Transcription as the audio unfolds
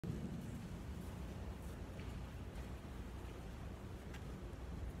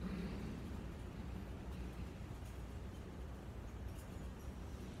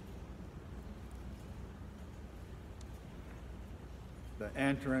the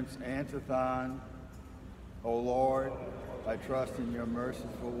entrance antiphon. O Lord, I trust in your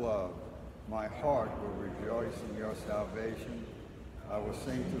merciful love. My heart will rejoice in your salvation. I will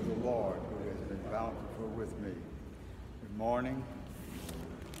sing to the Lord, who has been bountiful with me. Good morning.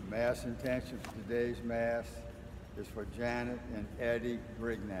 Mass intention for today's Mass is for Janet and Eddie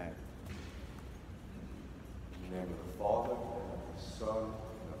Brignac. In the name of the Father, and of the Son,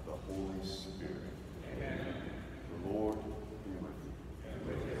 and of the Holy Spirit. Amen. The Lord be with you. And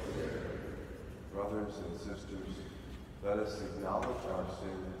with your spirit. Brothers and sisters, let us acknowledge our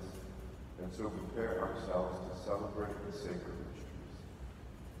sins and so prepare ourselves to celebrate the sacred mysteries.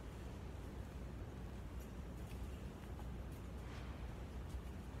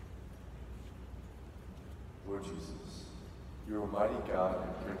 Lord Jesus, you are mighty God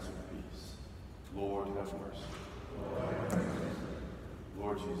and Prince of Peace. Lord, have mercy.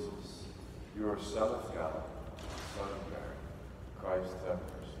 Lord Jesus, you are Son of God, Son of Mary. Christ, have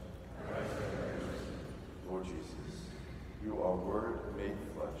mercy. Lord Jesus, you are Word made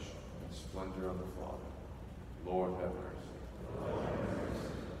flesh and splendor of the Father. Lord, have mercy.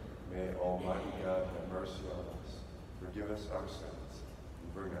 May Almighty God have mercy on us, forgive us our sins,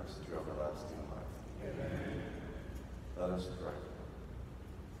 and bring us to everlasting life. Amen. Let us pray.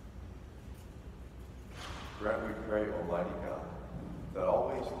 Grant, we pray, Almighty God, that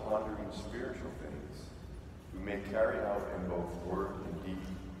always pondering spiritual things, we may carry out in both word and deed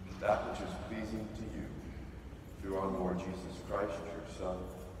that which is pleasing to you, through our Lord Jesus Christ, your Son,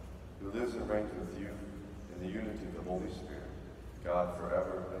 who lives and reigns with you in the unity of the Holy Spirit, God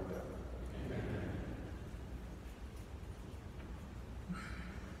forever and ever. Amen.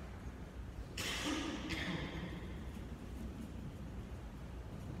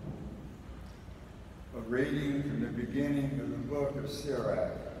 A reading from the beginning of the book of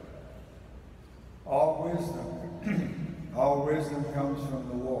Sirach. All wisdom comes from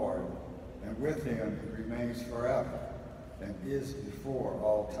the Lord, and with him it remains forever, and is before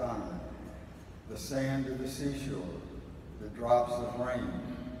all time. The sand of the seashore, the drops of rain,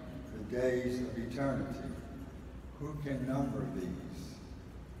 the days of eternity. Who can number these?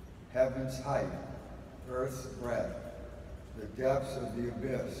 Heaven's height, earth's breadth, the depths of the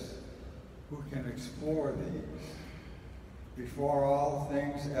abyss. Who can explore these? Before all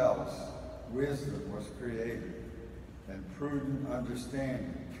things else, wisdom was created, and prudent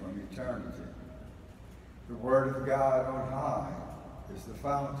understanding from eternity. The word of God on high is the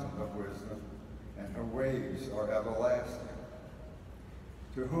fountain of wisdom, and her ways are everlasting.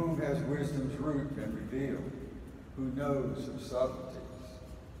 To whom has wisdom's root been revealed? Who knows of subtleties?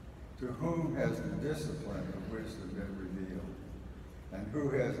 To whom has the discipline of wisdom been revealed? And who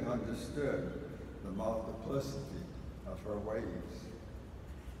has understood the multiplicity of her ways?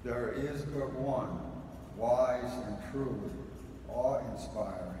 There is but one, wise and truly,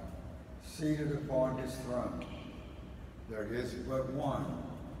 awe-inspiring, seated upon his throne. There is but one,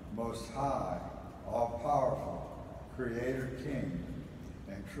 most high, all-powerful, creator king,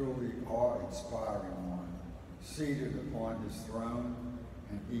 and truly awe-inspiring one, seated upon his throne,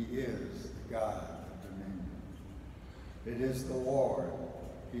 and he is the God of dominion. It is the Lord.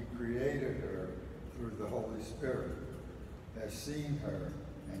 He created her through the Holy Spirit, has seen her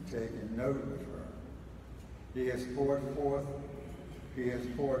and taken note of her. He has poured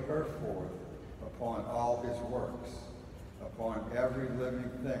her forth upon all his works, upon every living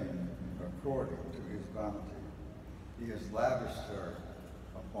thing according to his bounty. He has lavished her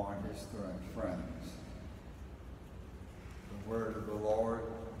upon his friends. The word of the Lord.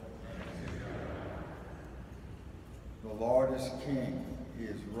 The Lord is king. He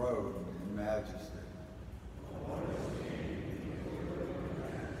is robed in majesty.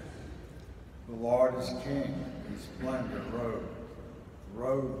 The Lord is king, in splendor robed.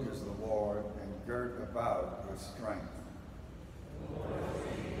 Robed is the Lord, and girt about with strength.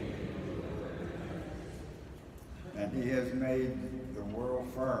 And he has made the world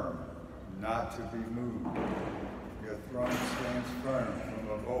firm, not to be moved. Your throne stands firm from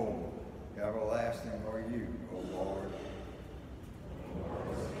of old. Everlasting are you, O Lord.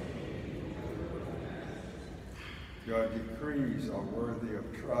 Your decrees are worthy of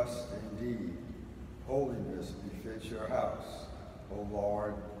trust indeed. Holiness befits your house, O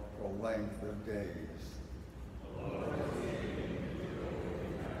Lord, for length of days.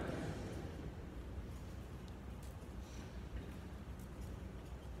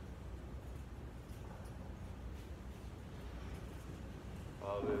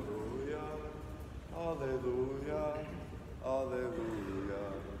 Alleluia, alleluia, alleluia.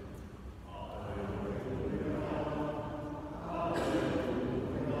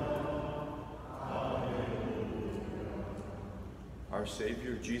 Our our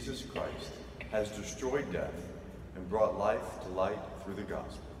Savior Jesus Christ has destroyed death and brought life to light through the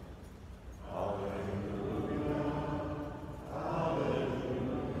gospel. Alleluia.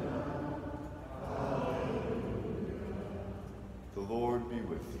 Alleluia. Alleluia. The Lord be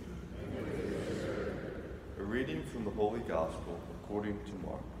with you. And with your spirit. A reading from the Holy Gospel according to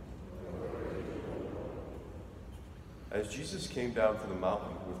Mark. As Jesus came down from the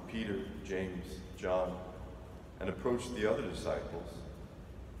mountain with Peter, James, John, and approached the other disciples,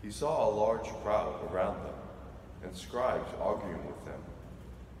 he saw a large crowd around them, and scribes arguing with them.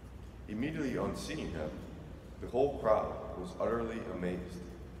 Immediately on seeing him, the whole crowd was utterly amazed.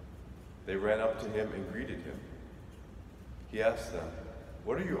 They ran up to him and greeted him. He asked them,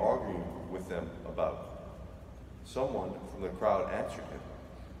 "What are you arguing with them about?" Someone from the crowd answered him,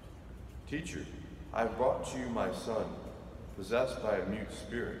 "Teacher, I have brought to you my son, possessed by a mute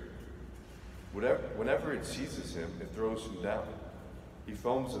spirit. Whenever it seizes him, it throws him down. He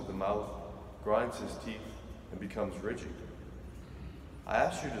foams at the mouth, grinds his teeth, and becomes rigid. I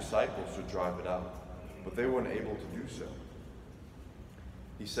asked your disciples to drive it out, but they weren't able to do so."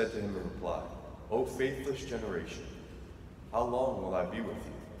 He said to him in reply, "O faithless generation, how long will I be with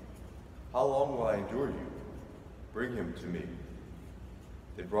you? How long will I endure you? Bring him to me."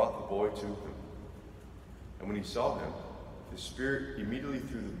 They brought the boy to him. And when he saw him, the spirit immediately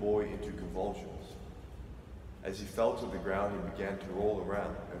threw the boy into convulsions. As he fell to the ground, he began to roll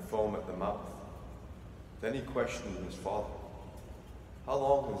around and foam at the mouth. Then he questioned his father, "How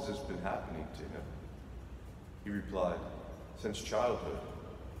long has this been happening to him?" He replied, "Since childhood.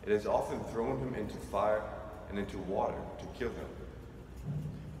 It has often thrown him into fire and into water to kill him.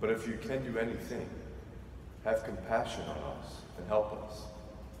 But if you can do anything, have compassion on us and help us."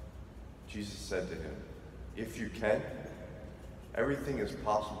 Jesus said to him, "If you can, everything is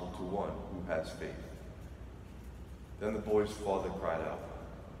possible to one who has faith." Then the boy's father cried out,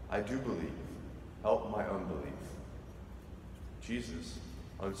 "I do believe. Help my unbelief." Jesus,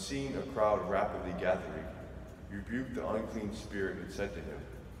 on seeing a crowd rapidly gathering, rebuked the unclean spirit and said to him,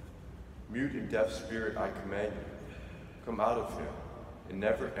 "Mute and deaf spirit, I command you, come out of him and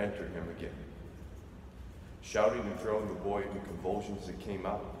never enter him again." Shouting and throwing the boy into convulsions, it came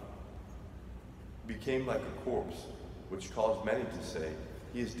out. He became like a corpse, which caused many to say,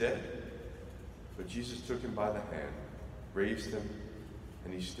 "He is dead." But Jesus took him by the hand, raised him,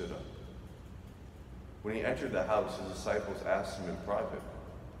 and he stood up. When he entered the house, his disciples asked him in private,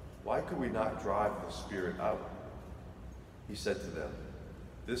 "Why could we not drive the spirit out?" He said to them,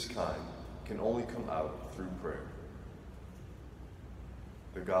 "This kind can only come out through prayer."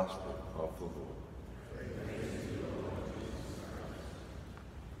 The Gospel of the Lord.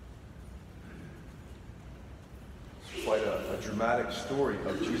 It's quite a dramatic story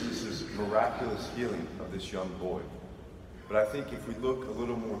of Jesus' miraculous healing of this young boy. But I think if we look a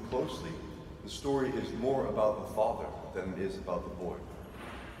little more closely, the story is more about the father than it is about the boy.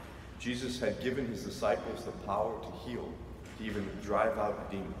 Jesus had given his disciples the power to heal, to even drive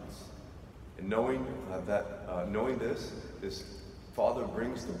out demons. And knowing this father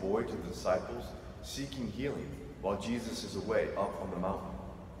brings the boy to the disciples, seeking healing while Jesus is away up on the mountain.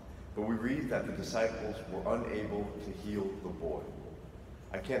 But we read that the disciples were unable to heal the boy.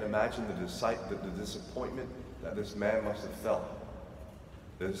 I can't imagine the disappointment that this man must have felt.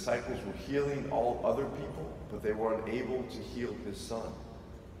 The disciples were healing all other people, but they were unable to heal his son.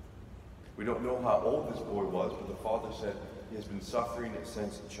 We don't know how old this boy was, but the father said he has been suffering it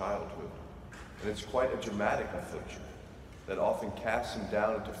since childhood. And it's quite a dramatic affliction that often casts him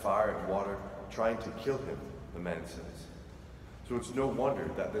down into fire and water, trying to kill him, the man says. So it's no wonder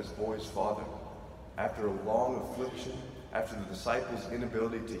that this boy's father, after a long affliction, after the disciples'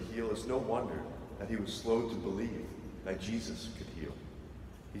 inability to heal, it's no wonder that he was slow to believe that Jesus could heal.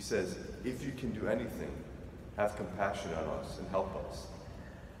 He says, "If you can do anything, have compassion on us and help us."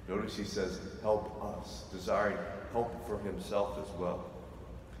 Notice he says, "Help us," desiring help for himself as well.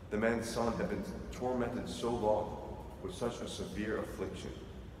 The man's son had been tormented so long with such a severe affliction.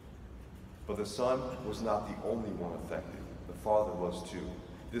 But the son was not the only one affected. The father was too.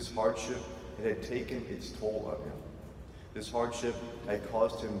 This hardship, it had taken its toll on him. This hardship had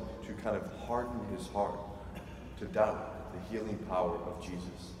caused him to kind of harden his heart, to doubt the healing power of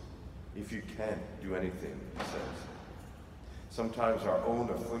Jesus. If you can do anything, he says. Sometimes our own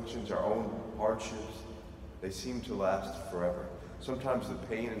afflictions, our own hardships, they seem to last forever. Sometimes the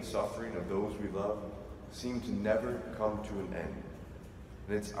pain and suffering of those we love seem to never come to an end.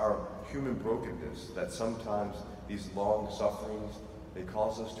 And it's our human brokenness that sometimes these long sufferings, they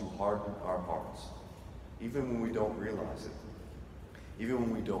cause us to harden our hearts. Even when we don't realize it, even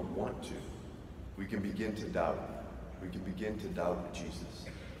when we don't want to, we can begin to doubt. we can begin to doubt Jesus.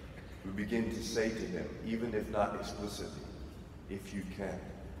 We begin to say to him, even if not explicitly, if you can.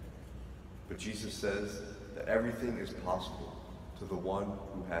 But Jesus says that everything is possible to the one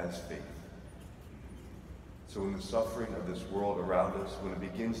who has faith. So in the suffering of this world around us, when it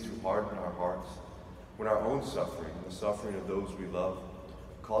begins to harden our hearts, when our own suffering, the suffering of those we love,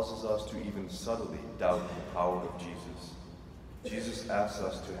 causes us to even subtly doubt the power of Jesus, Jesus asks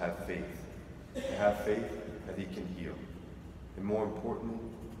us to have faith that he can heal. And more importantly,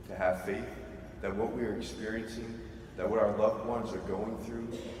 to have faith that what we are experiencing, that what our loved ones are going through,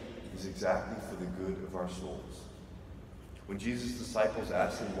 is exactly for the good of our souls. When Jesus' disciples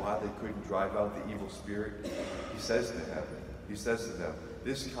asked him why they couldn't drive out the evil spirit, he says to them,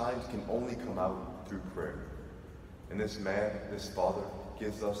 this kind can only come out through prayer. And this man, this Father,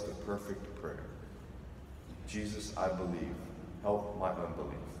 gives us the perfect prayer. Jesus, I believe. Help my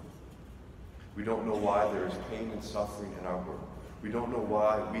unbelief. We don't know why there is pain and suffering in our world. We don't know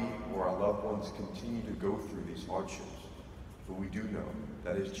why we or our loved ones continue to go through these hardships. But we do know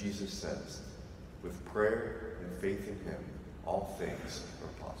that, as Jesus says, with prayer and faith in him, all things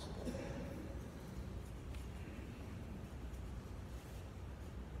are possible.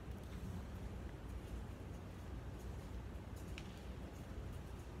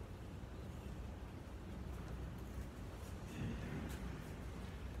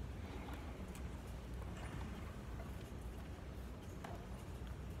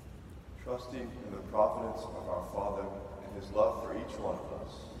 Trusting in the providence of our Father and his love for each one of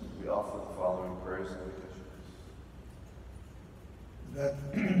us, we offer the following prayers and petitions.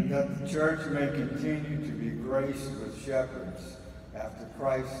 That the church may continue to be graced with shepherds after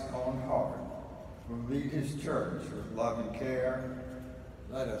Christ's own heart, who lead his church with love and care.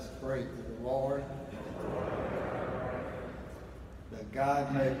 Let us pray to the Lord. That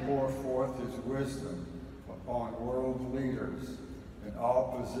God may pour forth his wisdom upon world leaders in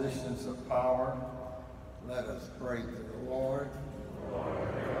all positions of power. Let us pray to the Lord.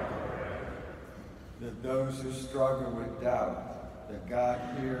 That those who struggle with doubt, that God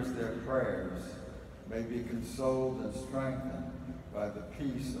hears their prayers, may be consoled and strengthened by the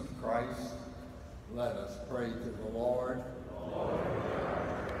peace of Christ. Let us pray to the Lord.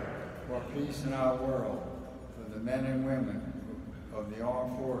 For peace in our world, for the men and women of the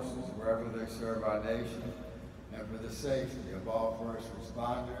armed forces, wherever they serve our nation, and for the safety of all first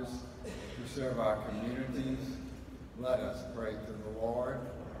responders who serve our communities, let us pray to the Lord.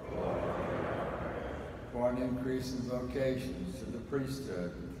 For an increase in vocations to the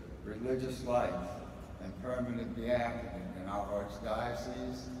priesthood, religious life, and permanent diaconate in our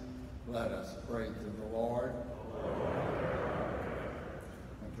archdiocese, let us pray to the Lord.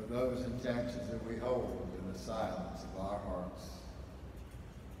 And for those intentions that we hold in the silence of our hearts.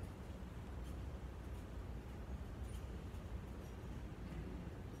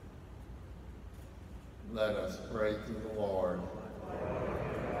 Let us pray to the Lord.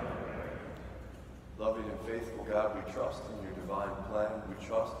 Loving and faithful God, we trust in your divine plan. We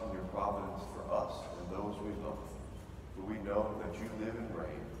trust in your providence for us and those we love. For we know that you live and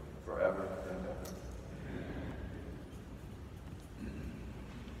reign forever and ever.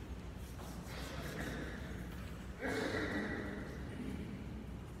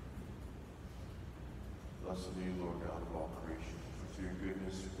 Blessed be you, Lord God of all creation, for through your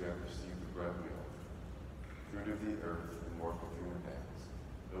goodness we have received the bread we offer. Fruit of the earth and work of human hands,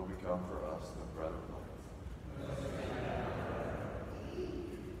 it will become for us the bread of life.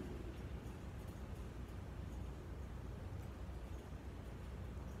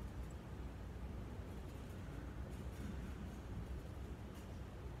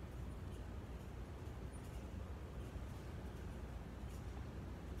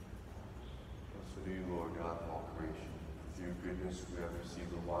 Blessed be you, Lord God of all creation, for through your goodness we have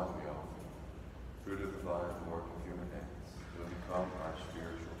received the wine we offer. Fruit of the vine and work of human hands, will become our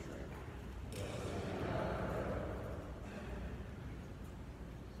spiritual drink.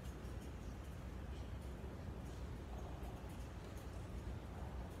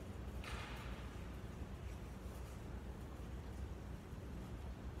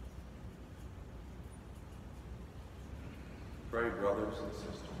 Pray, brothers and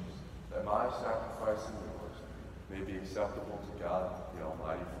sisters, that my sacrifice and yours may be acceptable to God, the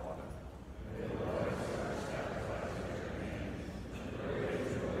Almighty Father.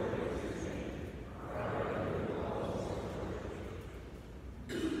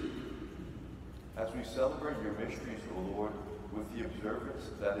 As we celebrate your mysteries, O Lord, with the observance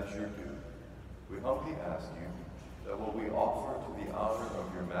that is your due, we humbly ask you that what we offer to the honor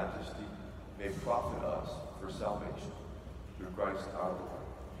of your majesty may profit us for salvation. Through Christ our Lord.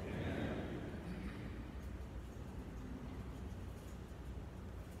 Amen.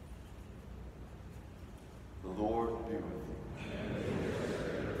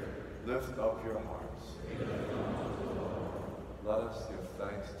 Lift up your hearts. Let us give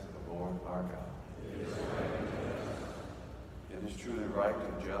thanks to the Lord our God. It is truly right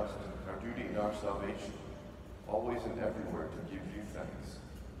and just, our duty and our salvation, always and everywhere to give you thanks,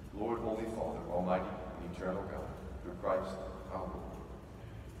 Lord, Holy Father, Almighty and eternal God, through Christ our Lord.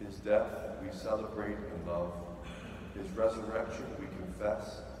 His death we celebrate and love. His resurrection we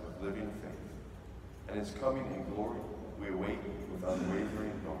confess with living faith. And his coming in glory we await with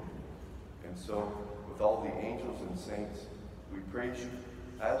unwavering hope. And so, with all the angels and saints, we praise you,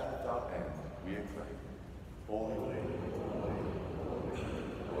 as without end we acclaim. Holy, holy, holy, holy,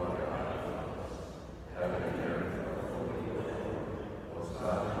 Lord God, heaven and earth are full of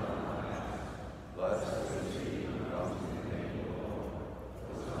Hosanna. Blessed is he who comes in the name of the Lord.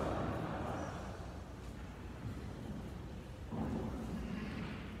 Hosanna.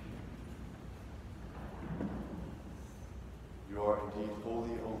 You are indeed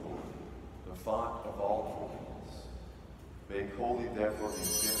holy, O Lord, the font of all holiness. Make holy, therefore,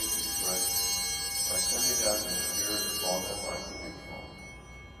 these gifts we pray, by sending down your Spirit upon them like the dewfall,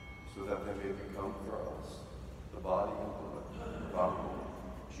 so that they may become for us the body and blood of our Lord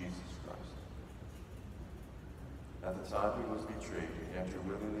Jesus Christ. At the time he was betrayed and entered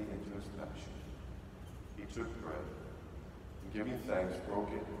willingly into his passion, he took bread, and giving thanks,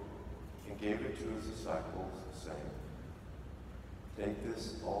 broke it, and gave it to his disciples, saying, "Take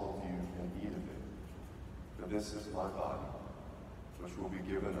this, all of you, and eat of it, for this is my body, which will be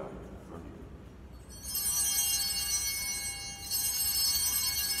given up for you."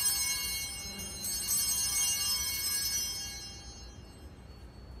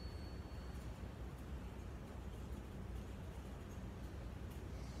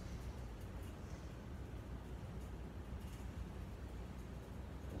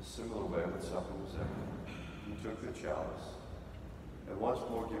 In a similar way, when supper was ended, he took the chalice, and once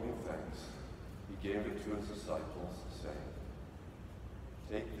more giving thanks, he gave it to his disciples, saying,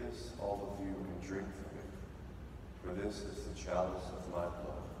 "Take this, all of you, and drink from it, for this is the chalice of my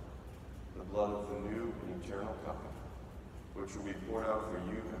blood, the blood of the new and eternal covenant, which will be poured out for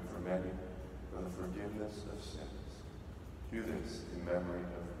you and for many for the forgiveness of sins. Do this in memory of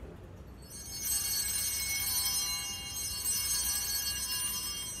me."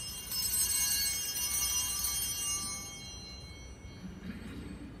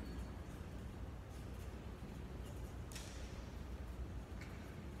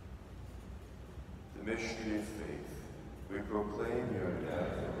 The mystery of faith. We proclaim your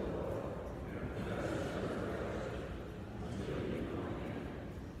death, O Lord.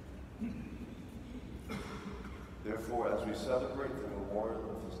 Therefore, as we celebrate the memorial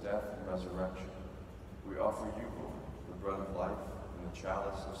of his death and resurrection, we offer you, Lord, the bread of life and the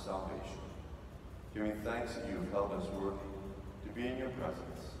chalice of salvation, giving thanks that you have held us worthy to be in your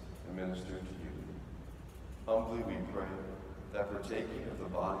presence and minister to you. Humbly we pray that partaking of the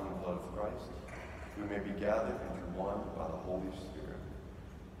body and blood of Christ, we may be gathered into one by the Holy Spirit.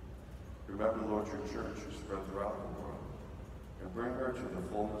 Remember, Lord, your church is spread throughout the world, and bring her to the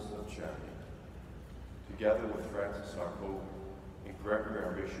fullness of charity. Together with Francis, our Pope, and Gregory,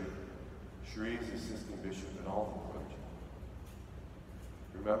 our Bishop, Shreves, assisting Bishop, and all the clergy.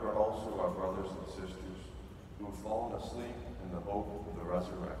 Remember also our brothers and sisters who have fallen asleep in the hope of the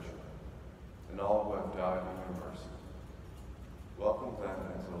resurrection, and all who have died in your mercy. Welcome them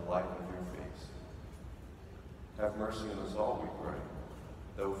into the light of your face. Have mercy on us all, we pray,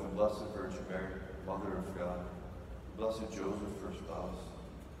 that with the Blessed Virgin Mary, Mother of God, the Blessed Joseph, her spouse,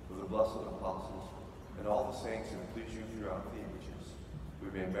 with the blessed apostles, and all the saints who please you throughout the ages, we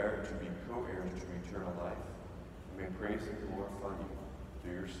may merit to be co-heirs to eternal life, and may praise and glorify you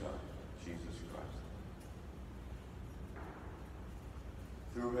through your Son, Jesus Christ.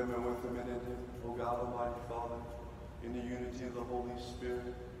 Through him and with him and in him, O God, Almighty Father, in the unity of the Holy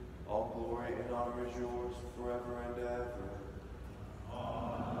Spirit, all glory and honor is yours forever and ever.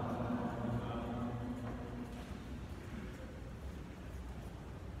 Amen.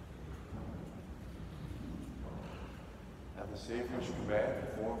 At the Savior's command,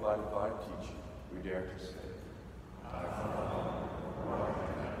 informed by divine teaching, we dare to say, Our Father, who art in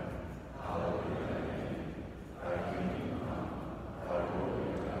heaven, hallowed be thy name. Thy kingdom come, thy will be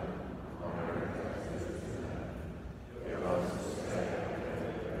done, on earth as it is in heaven. Give us this day our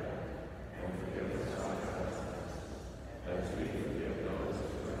daily bread, and forgive us our trespasses, as we forgive those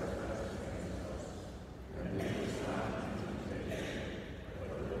who trespass against us. And lead us not into temptation, but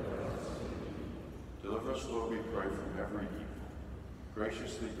deliver us from evil. Deliver us, Lord, we pray, from every evil.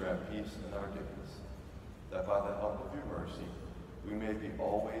 Graciously grant peace in our days, that by the help of your mercy we may be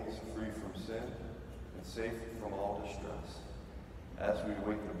always free from sin and safe from all distress, as we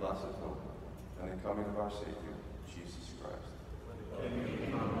await the blessed hope and the coming of our Savior, Jesus Christ.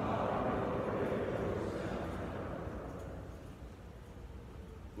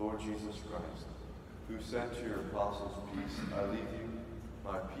 Lord Jesus Christ, who said to your apostles, "Peace I leave you,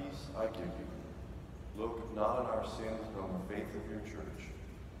 my peace I give you," look not on our sins but on the faith of your church,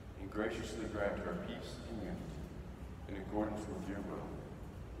 and graciously grant her peace and unity, in accordance with your will,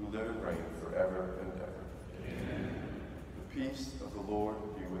 who live and reign forever and ever. Amen. The peace of the Lord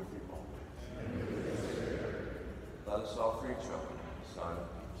be with you always. Let us offer each other a sign of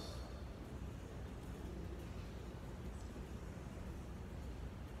peace.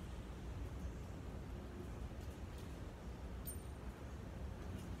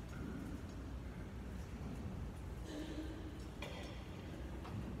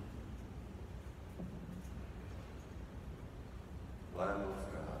 Lamb of God.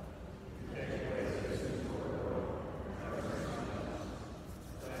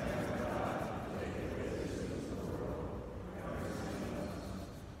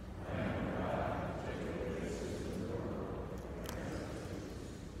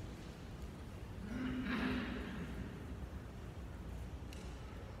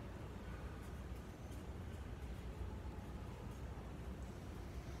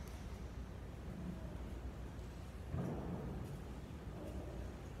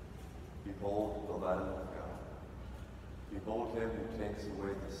 Behold the Lamb of God. Behold him who takes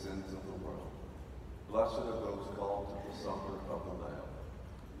away the sins of the world. Blessed are those called to the supper of the Lamb.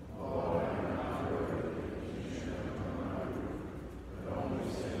 Lord, I'm not worthy that you should come on my roof, but only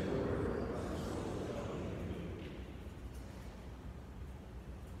say the word, and my soul shall be healed.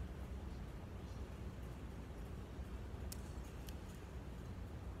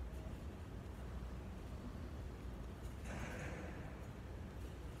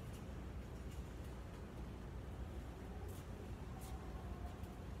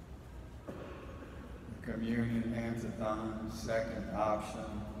 Communion antiphon, second option.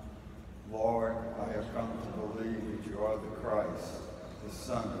 Lord, I have come to believe that you are the Christ, the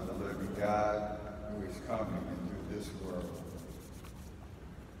Son of the living God, who is coming into this world.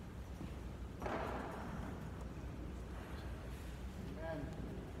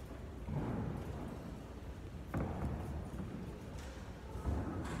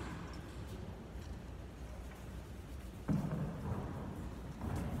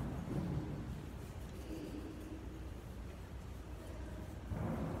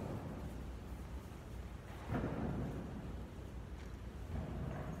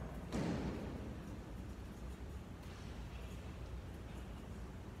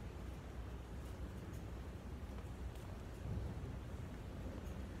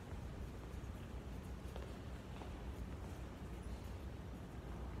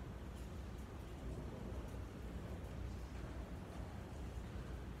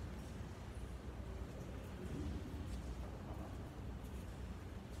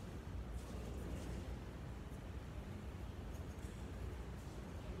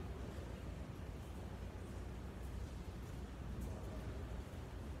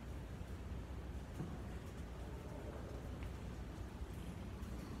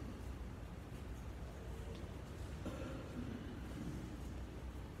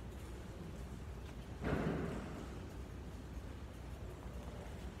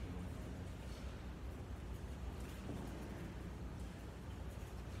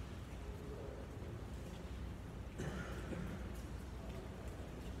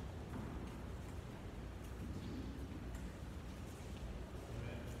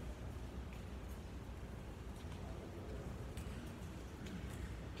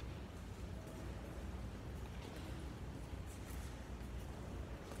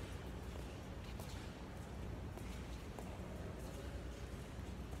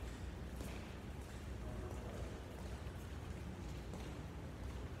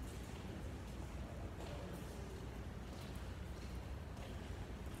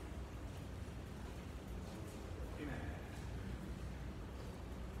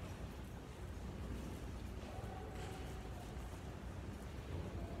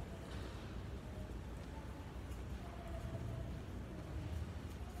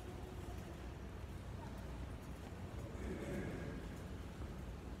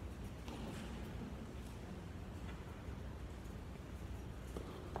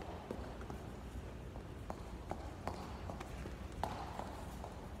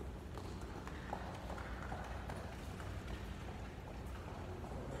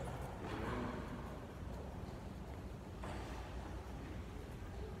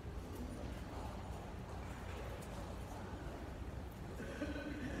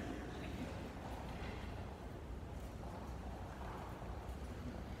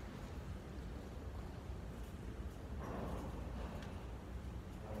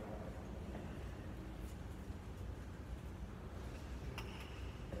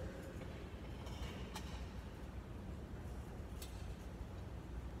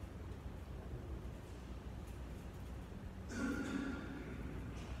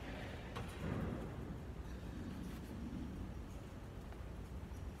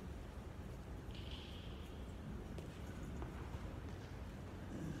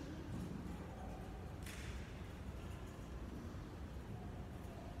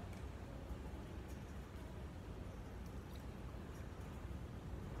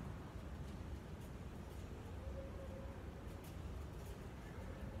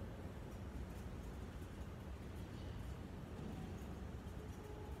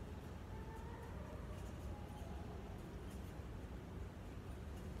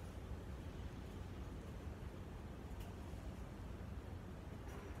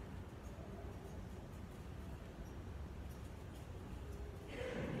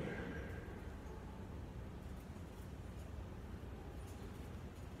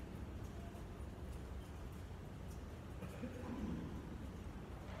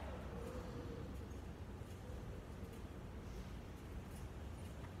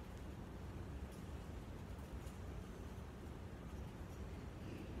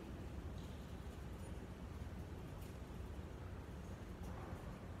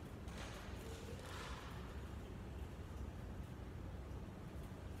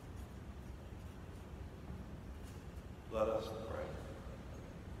 Let us pray.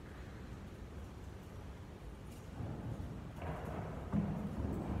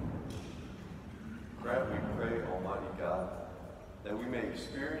 Grant, we pray, Almighty God, that we may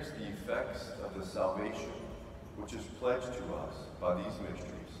experience the effects of the salvation which is pledged to us by these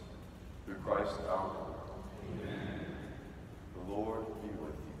mysteries, through Christ our Lord. Amen. The Lord be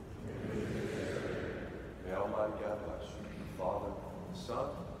with you. May Almighty God bless you, the Father, the Son,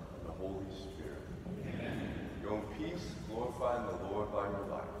 and the Holy Spirit. Amen. Go in peace, glorifying the Lord by your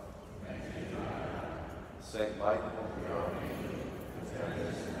life. Saint Michael, your